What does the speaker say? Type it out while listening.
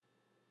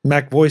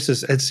Mac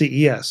Voices at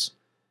CES.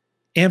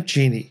 Amp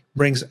Genie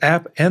brings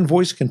app and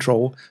voice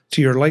control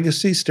to your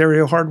legacy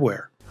stereo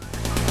hardware.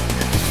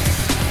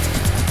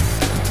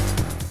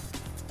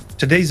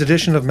 Today's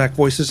edition of Mac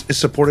Voices is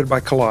supported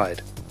by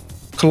Collide.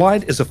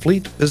 Collide is a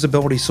fleet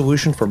visibility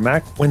solution for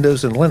Mac,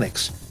 Windows, and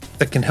Linux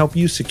that can help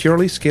you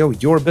securely scale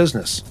your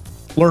business.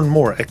 Learn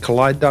more at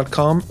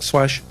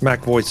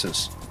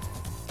collide.com/MacVoices.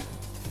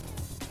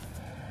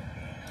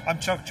 I'm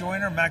Chuck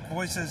Joyner. Mac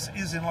Voices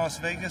is in Las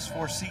Vegas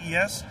for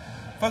CES.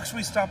 Folks,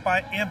 we stopped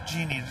by Amp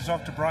Genie to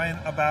talk to Brian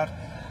about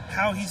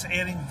how he's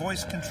adding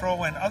voice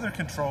control and other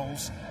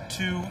controls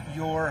to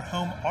your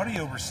home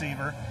audio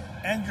receiver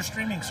and your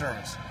streaming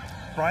service.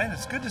 Brian,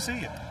 it's good to see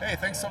you. Hey,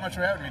 thanks so much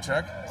for having me,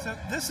 Chuck. So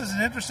this is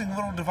an interesting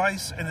little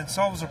device, and it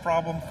solves a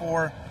problem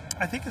for,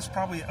 I think it's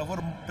probably a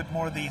little bit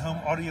more the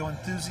home audio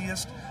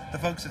enthusiast, the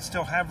folks that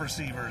still have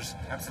receivers.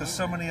 Absolutely. Because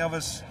so many of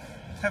us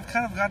have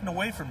kind of gotten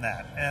away from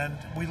that, and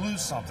we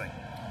lose something.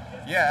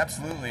 Yeah,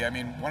 absolutely. I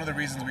mean, one of the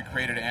reasons we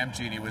created Amp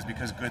Genie was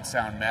because good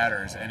sound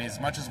matters. And as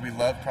much as we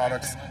love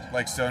products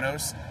like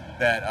Sonos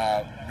that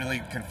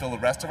really can fill the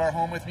rest of our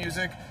home with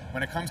music,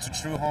 when it comes to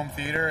true home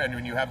theater and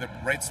when you have the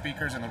right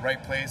speakers in the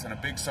right place and a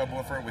big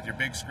subwoofer with your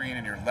big screen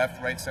and your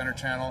left, right, center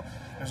channel,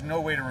 there's no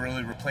way to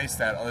really replace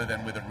that other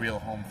than with a real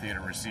home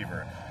theater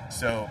receiver.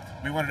 So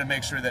we wanted to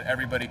make sure that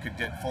everybody could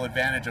get full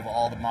advantage of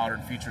all the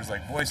modern features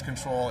like voice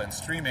control and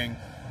streaming,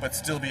 but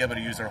still be able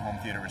to use our home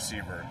theater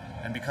receiver.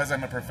 And because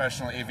I'm a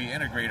professional AV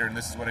integrator and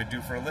this is what I do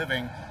for a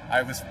living,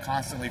 I was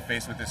constantly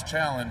faced with this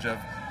challenge of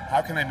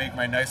how can I make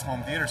my nice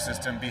home theater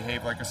system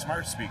behave like a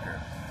smart speaker?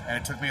 And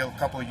it took me a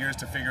couple of years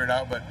to figure it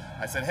out, but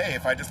I said, hey,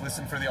 if I just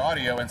listen for the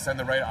audio and send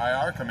the right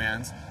IR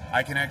commands,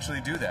 I can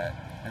actually do that.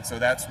 And so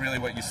that's really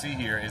what you see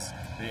here is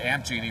the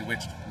Amp Genie,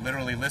 which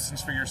literally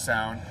listens for your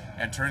sound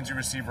and turns your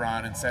receiver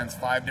on and sends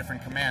 5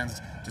 different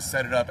commands to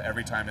set it up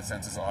every time it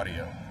senses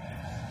audio.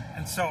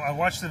 And so I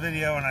watched the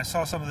video and I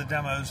saw some of the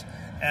demos,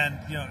 and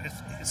it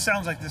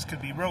sounds like this could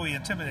be really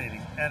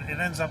intimidating, and it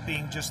ends up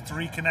being just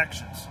 3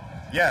 connections.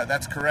 Yeah,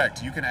 that's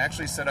correct. You can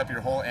actually set up your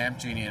whole Amp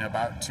Genie in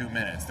about 2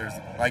 minutes. There's,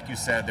 like you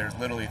said, there's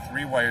literally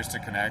 3 wires to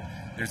connect.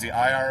 There's the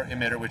IR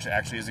emitter, which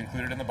actually is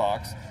included in the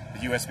box, the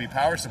USB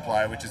power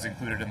supply, which is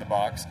included in the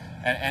box,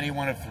 and any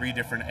one of 3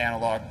 different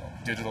analog,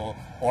 digital,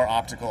 or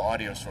optical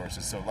audio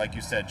sources. So like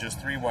you said, just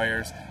 3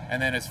 wires.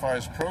 And then as far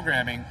as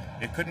programming,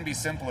 it couldn't be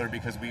simpler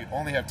because we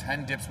only have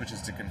 10 dip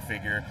switches to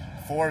configure.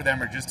 4 of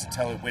them are just to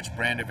tell it which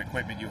brand of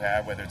equipment you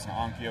have, whether it's an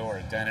Onkyo or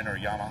a Denon or a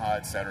Yamaha,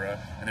 etc.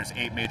 And there's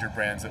 8 major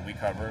brands that we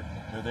cover.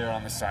 They're there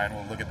on the side.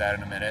 We'll look at that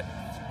in a minute.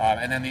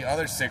 And then the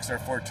other 6 are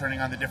for turning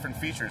on the different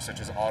features, such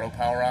as auto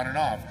power on and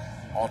off,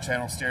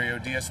 all-channel stereo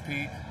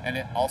DSP,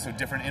 and also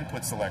different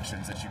input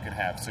selections that you can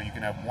have. So you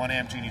can have one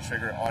Amp Genie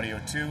trigger audio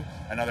 2,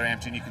 another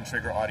Amp Genie can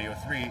trigger audio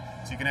 3,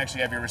 so you can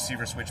actually have your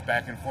receiver switch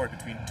back and forth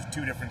between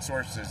 2 different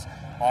sources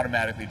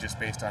automatically just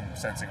based on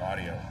sensing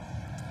audio.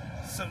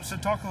 So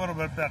talk a little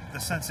bit about the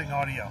sensing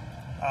audio.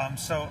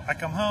 So I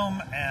come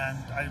home and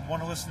I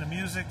want to listen to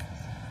music.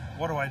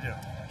 What do I do?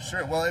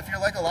 Sure. Well, if you're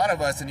like a lot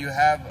of us and you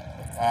have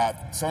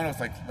Sonos,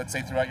 like let's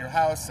say throughout your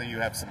house, so you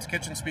have some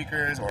kitchen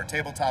speakers or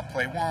tabletop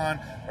Play One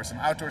or some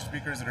outdoor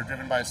speakers that are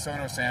driven by a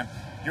Sonos amp,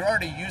 you're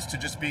already used to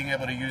just being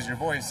able to use your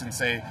voice and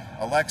say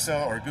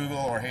Alexa or Google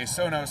or Hey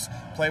Sonos,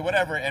 play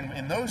whatever, and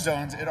in those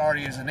zones it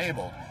already is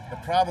enabled. The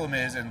problem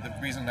is, and the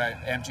reason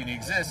that Amp Genie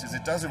exists, is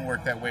it doesn't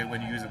work that way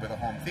when you use it with a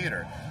home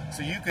theater.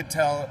 So you could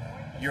tell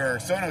your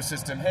Sonos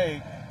system,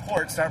 hey,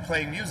 port, start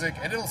playing music,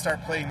 and it'll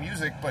start playing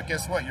music, but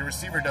guess what? Your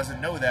receiver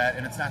doesn't know that,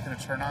 and it's not going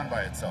to turn on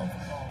by itself.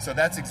 So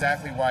that's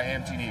exactly why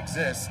Amp Genie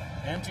exists.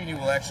 Amp Genie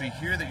will actually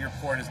hear that your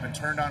port has been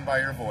turned on by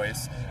your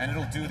voice, and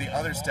it'll do the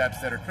other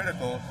steps that are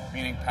critical,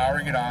 meaning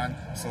powering it on,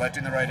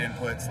 selecting the right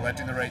input,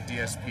 selecting the right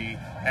DSP,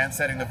 and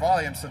setting the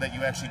volume so that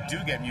you actually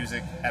do get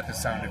music at the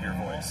sound of your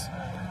voice,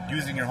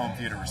 using your home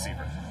theater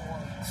receiver.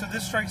 So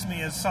this strikes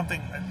me as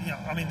something,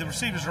 the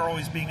receivers are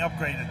always being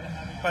upgraded,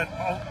 but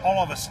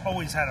all of us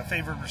always had a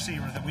favorite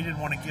receiver that we didn't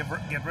want to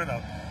get rid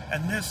of.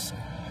 And this,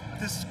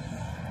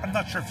 I'm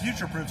not sure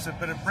future-proofs it,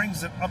 but it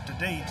brings it up to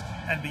date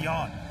and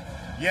beyond.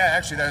 Yeah,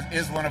 actually, that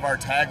is one of our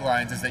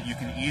taglines, is that you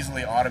can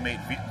easily automate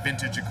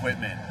vintage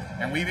equipment.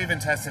 And we've even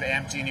tested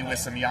Amp Genie with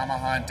some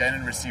Yamaha and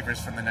Denon receivers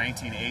from the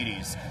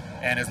 1980s.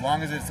 And as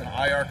long as it's an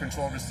IR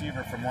control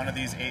receiver from one of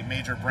these 8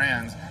 major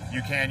brands,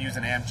 you can use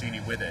an Amp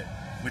Genie with it,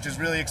 which is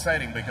really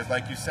exciting because,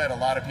 like you said, a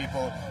lot of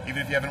people,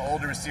 even if you have an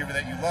older receiver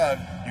that you love,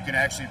 you can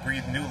actually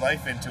breathe new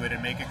life into it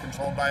and make it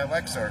controlled by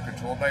Alexa or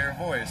controlled by your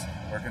voice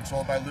or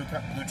controlled by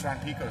Lutron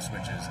Pico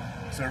switches.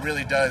 So it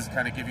really does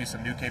kind of give you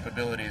some new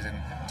capabilities and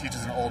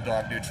teaches an old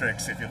dog new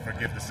tricks, if you'll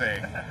forgive the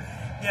saying.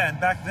 Yeah, and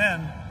back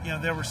then,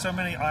 there were so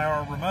many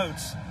IR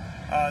remotes.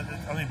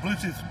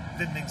 Bluetooth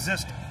didn't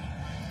exist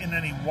in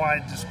any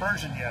wide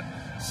dispersion yet.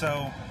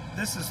 So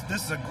this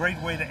is a great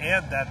way to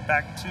add that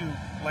back to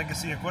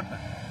legacy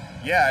equipment.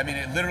 Yeah,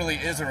 it literally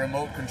is a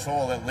remote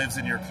control that lives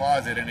in your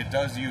closet, and it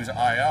does use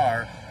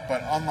IR,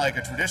 but unlike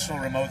a traditional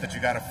remote that you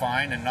got to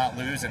find and not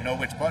lose and know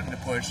which button to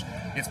push,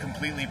 it's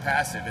completely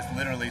passive. It's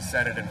literally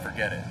set it and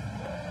forget it.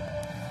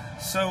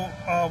 So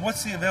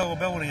what's the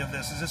availability of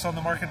this? Is this on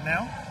the market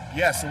now?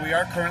 Yeah, so we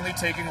are currently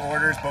taking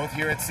orders both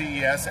here at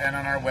CES and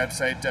on our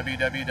website,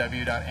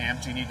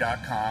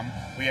 www.ampgenie.com.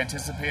 We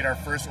anticipate our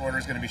first order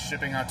is going to be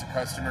shipping out to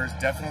customers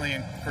definitely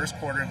in first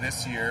quarter of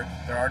this year.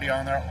 They're already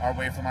on our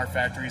way from our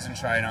factories in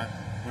China.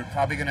 We're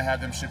probably going to have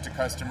them shipped to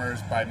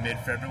customers by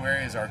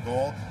mid-February is our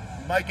goal.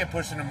 Might get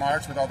pushed into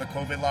March with all the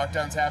COVID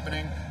lockdowns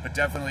happening, but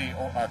definitely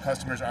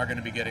customers are going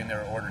to be getting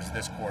their orders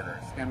this quarter.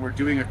 And we're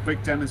doing a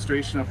quick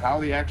demonstration of how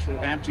the actual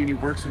Amp Genie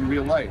works in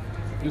real life.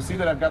 You'll see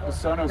that I've got the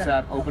Sonos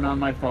app open on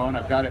my phone.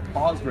 I've got it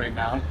paused right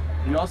now.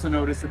 You also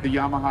notice that the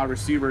Yamaha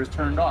receiver is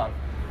turned off.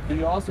 And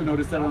you also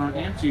notice that on our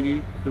Amp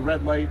Genie, the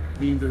red light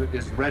means that it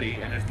is ready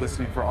and is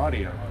listening for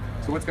audio.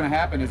 So what's going to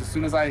happen is as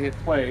soon as I hit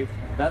play,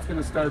 that's going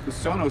to start the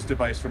Sonos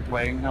device from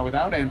playing. Now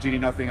without Amp Genie,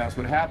 nothing else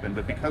would happen.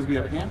 But because we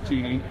have Amp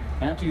Genie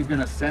is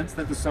going to sense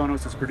that the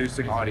Sonos is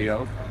producing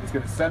audio. It's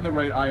going to send the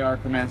right IR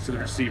commands to the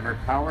receiver,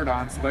 power it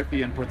on, select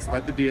the input,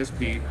 select the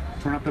DSP,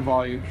 turn up the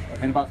volume.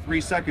 In about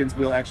 3 seconds,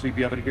 we'll actually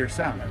be able to hear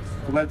sound.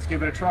 So let's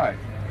give it a try.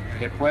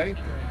 Hit play,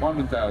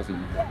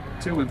 1,000,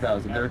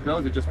 2,000. There it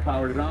goes, it just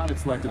powered it on. It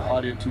selected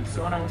audio to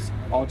Sonos,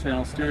 all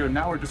channel stereo.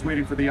 Now we're just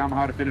waiting for the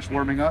Yamaha to finish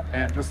warming up,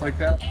 and just like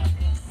that,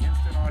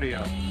 instant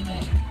audio.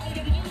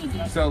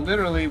 So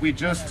literally, we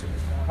just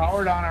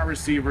powered on our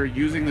receiver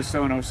using the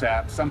Sonos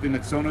app, something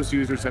that Sonos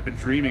users have been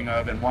dreaming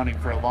of and wanting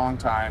for a long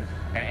time,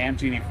 and Amp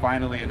Genie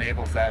finally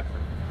enables that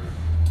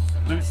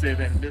elusive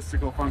and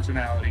mystical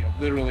functionality of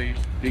literally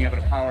being able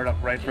to power it up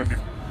right from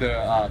the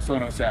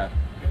Sonos app.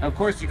 Now, of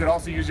course, you could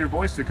also use your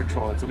voice to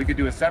control it, so we could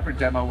do a separate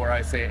demo where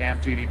I say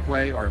Amp Genie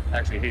play, or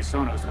actually Hey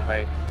Sonos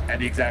play,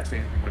 and the exact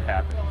same thing would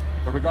happen.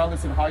 But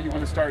regardless of how you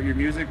want to start your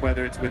music,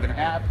 whether it's with an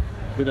app,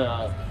 with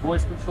a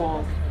voice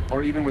control,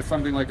 or even with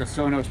something like a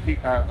Sonos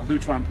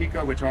Lutron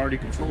Pico, which already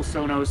controls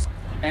Sonos,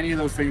 any of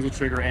those things will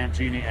trigger Amp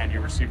Genie and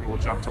your receiver will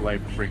jump to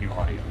life and bring you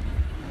audio.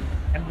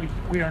 And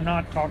we are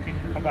not talking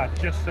about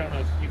just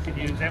Sonos. You can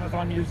use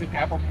Amazon Music,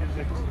 Apple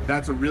Music.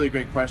 That's a really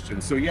great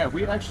question. So yeah,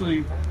 we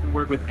actually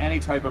work with any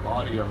type of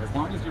audio. As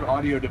long as your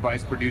audio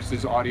device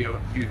produces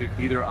audio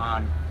either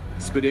on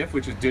SPDIF,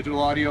 which is digital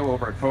audio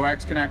over a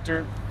coax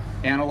connector,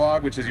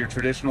 analog, which is your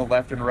traditional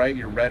left and right,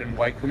 your red and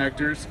white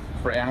connectors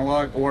for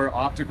analog, or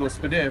optical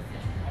SPDIF,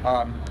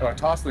 or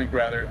Toslink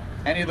rather,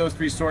 any of those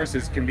three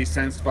sources can be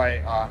sensed by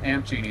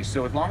Amp Genie.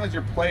 So as long as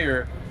your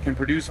player can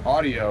produce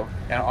audio,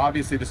 and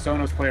obviously the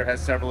Sonos player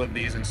has several of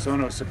these, and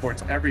Sonos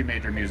supports every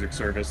major music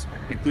service,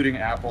 including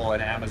Apple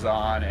and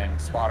Amazon and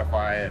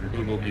Spotify and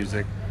Google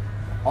Music.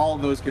 All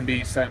of those can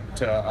be sent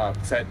to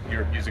set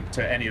your music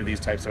to any of these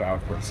types of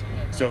outputs.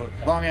 So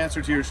long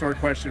answer to your short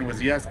question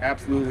was yes,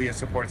 absolutely it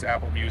supports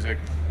Apple Music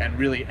and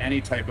really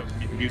any type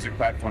of music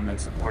platform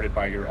that's supported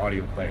by your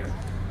audio player.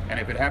 And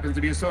if it happens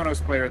to be a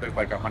Sonos player, there's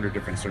like 100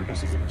 different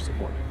services that are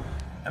supported.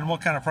 And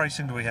what kind of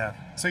pricing do we have?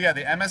 So yeah,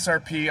 the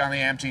MSRP on the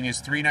Amp Genie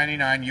is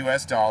 $399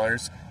 US,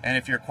 and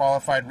if you're a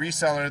qualified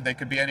reseller, they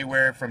could be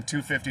anywhere from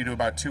 $250 to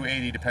about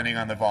 $280 depending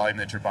on the volume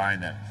that you're buying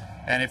them.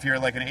 And if you're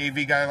like an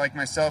AV guy like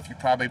myself, you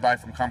probably buy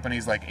from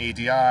companies like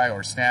ADI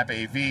or Snap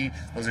AV.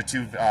 Those are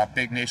two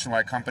big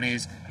nationwide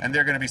companies, and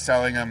they're going to be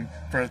selling them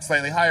for a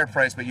slightly higher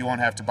price, but you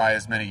won't have to buy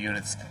as many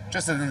units,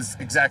 just in the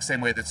exact same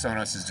way that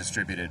Sonos is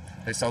distributed.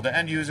 They sell to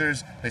end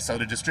users, they sell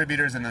to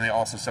distributors, and then they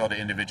also sell to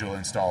individual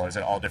installers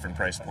at all different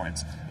price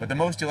points. But the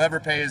most you'll ever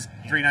pay is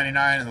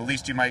 $399, and the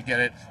least you might get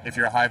it if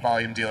you're a high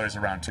volume dealer is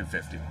around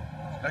 $250.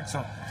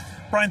 Excellent.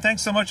 Brian,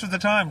 thanks so much for the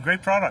time.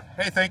 Great product.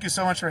 Hey, thank you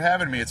so much for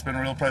having me. It's been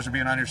a real pleasure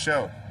being on your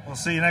show. We'll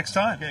see you next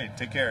time. Okay,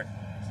 take care.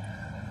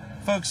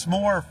 Folks,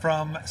 more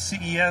from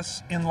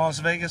CES in Las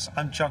Vegas.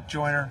 I'm Chuck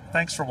Joyner.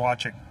 Thanks for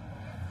watching.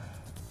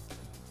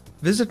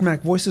 Visit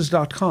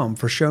MacVoices.com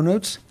for show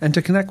notes and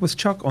to connect with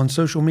Chuck on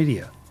social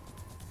media.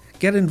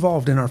 Get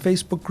involved in our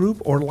Facebook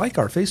group or like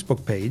our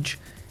Facebook page,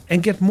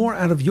 and get more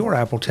out of your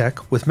Apple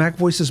tech with Mac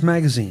Voices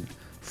Magazine,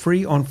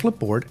 free on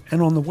Flipboard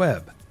and on the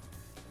web.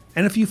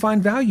 And if you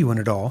find value in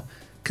it all,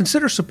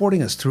 consider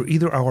supporting us through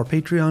either our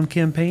Patreon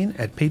campaign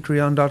at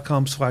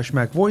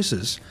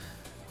patreon.com/MacVoices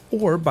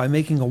or by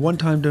making a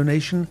one-time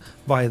donation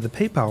via the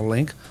PayPal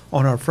link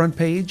on our front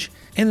page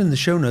and in the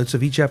show notes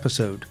of each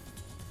episode.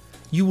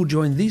 You will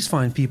join these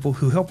fine people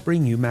who help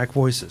bring you Mac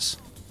Voices.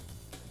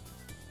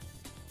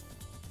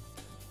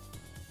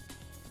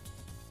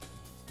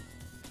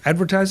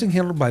 Advertising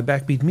handled by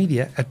Backbeat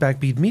Media at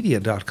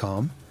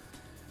backbeatmedia.com.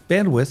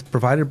 Bandwidth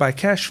provided by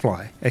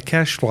CacheFly at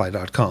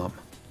cachefly.com.